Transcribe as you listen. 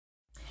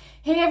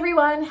Hey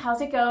everyone, how's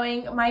it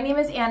going? My name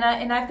is Anna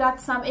and I've got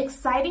some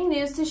exciting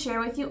news to share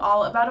with you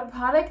all about a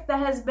product that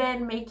has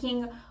been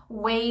making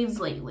waves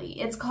lately.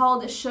 It's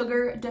called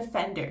Sugar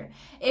Defender.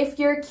 If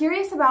you're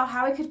curious about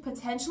how it could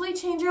potentially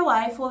change your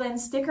life, well then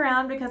stick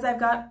around because I've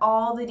got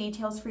all the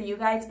details for you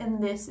guys in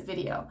this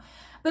video.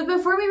 But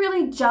before we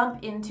really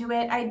jump into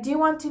it, I do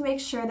want to make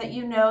sure that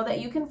you know that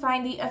you can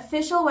find the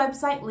official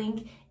website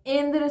link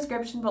in the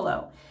description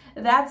below.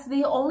 That's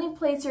the only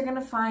place you're going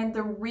to find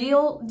the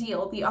real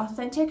deal, the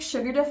authentic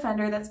Sugar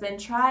Defender that's been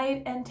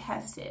tried and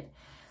tested.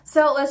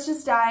 So let's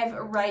just dive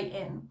right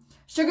in.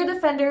 Sugar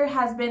Defender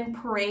has been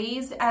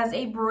praised as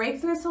a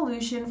breakthrough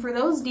solution for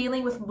those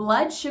dealing with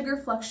blood sugar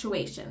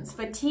fluctuations,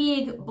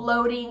 fatigue,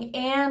 bloating,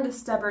 and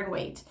stubborn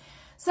weight.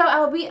 So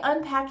I'll be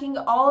unpacking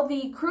all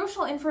the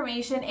crucial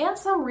information and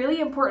some really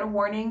important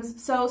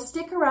warnings, so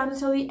stick around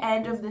until the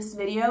end of this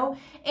video,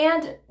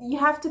 and you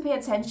have to pay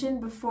attention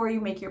before you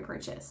make your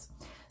purchase.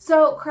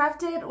 So,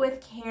 crafted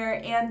with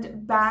care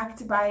and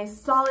backed by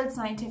solid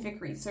scientific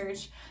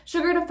research,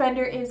 Sugar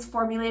Defender is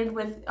formulated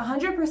with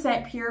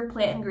 100% pure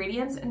plant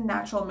ingredients and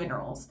natural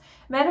minerals.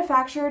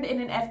 Manufactured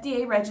in an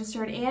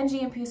FDA-registered and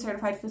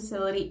GMP-certified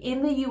facility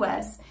in the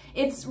US,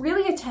 it's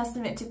really a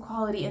testament to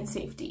quality and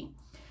safety.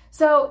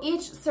 So,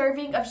 each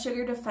serving of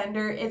Sugar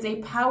Defender is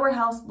a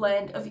powerhouse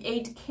blend of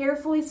 8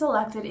 carefully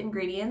selected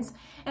ingredients,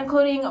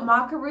 including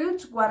Maca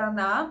Root,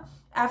 guarana,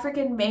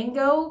 African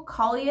mango,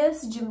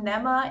 Coleus,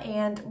 gymnema,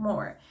 and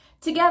more.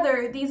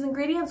 Together, these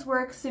ingredients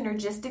work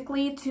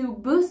synergistically to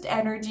boost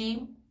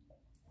energy,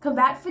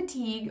 combat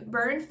fatigue,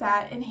 burn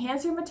fat,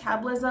 enhance your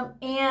metabolism,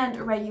 and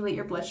regulate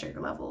your blood sugar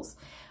levels.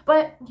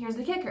 But here's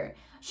the kicker.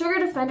 Sugar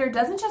Defender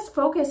doesn't just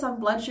focus on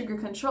blood sugar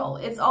control.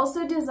 It's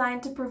also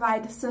designed to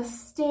provide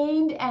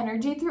sustained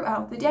energy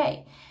throughout the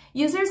day.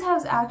 Users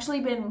have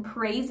actually been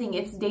praising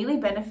its daily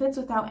benefits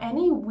without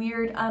any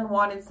weird,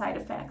 unwanted side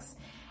effects.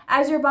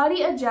 As your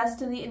body adjusts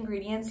to the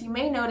ingredients, you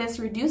may notice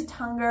reduced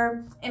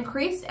hunger,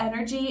 increased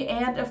energy,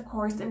 and of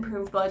course,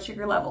 improved blood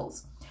sugar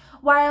levels.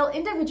 While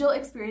individual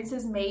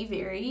experiences may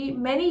vary,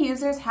 many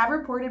users have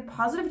reported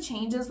positive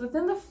changes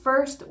within the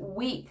first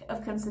week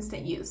of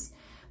consistent use.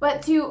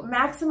 But to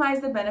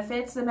maximize the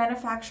benefits, the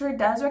manufacturer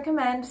does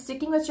recommend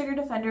sticking with Sugar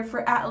Defender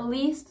for at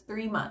least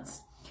 3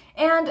 months.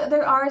 And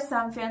there are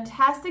some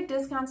fantastic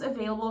discounts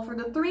available for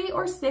the 3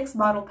 or 6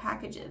 bottle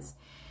packages.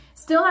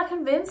 Still not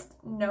convinced?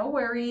 No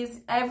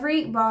worries.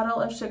 Every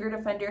bottle of Sugar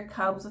Defender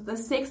comes with a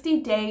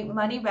 60-day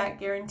money-back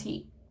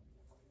guarantee.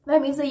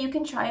 That means that you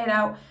can try it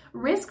out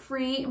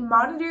risk-free,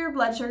 monitor your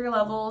blood sugar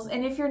levels,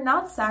 and if you're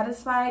not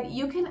satisfied,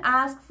 you can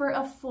ask for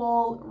a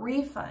full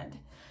refund.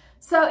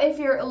 So if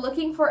you're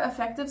looking for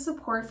effective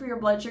support for your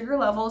blood sugar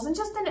levels and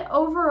just an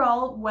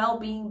overall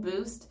well-being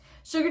boost,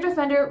 Sugar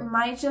Defender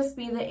might just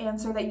be the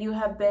answer that you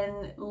have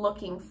been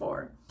looking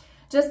for.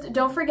 Just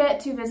don't forget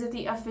to visit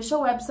the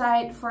official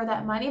website for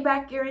that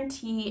money-back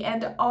guarantee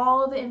and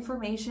all the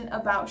information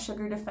about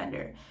Sugar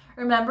Defender.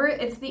 Remember,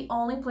 it's the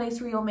only place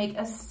where you'll make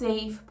a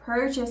safe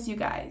purchase, you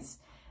guys.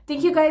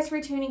 Thank you guys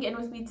for tuning in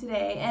with me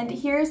today, and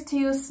here's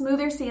to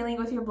smoother sailing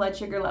with your blood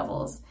sugar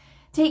levels.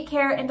 Take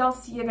care, and I'll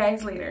see you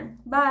guys later.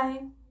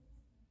 Bye!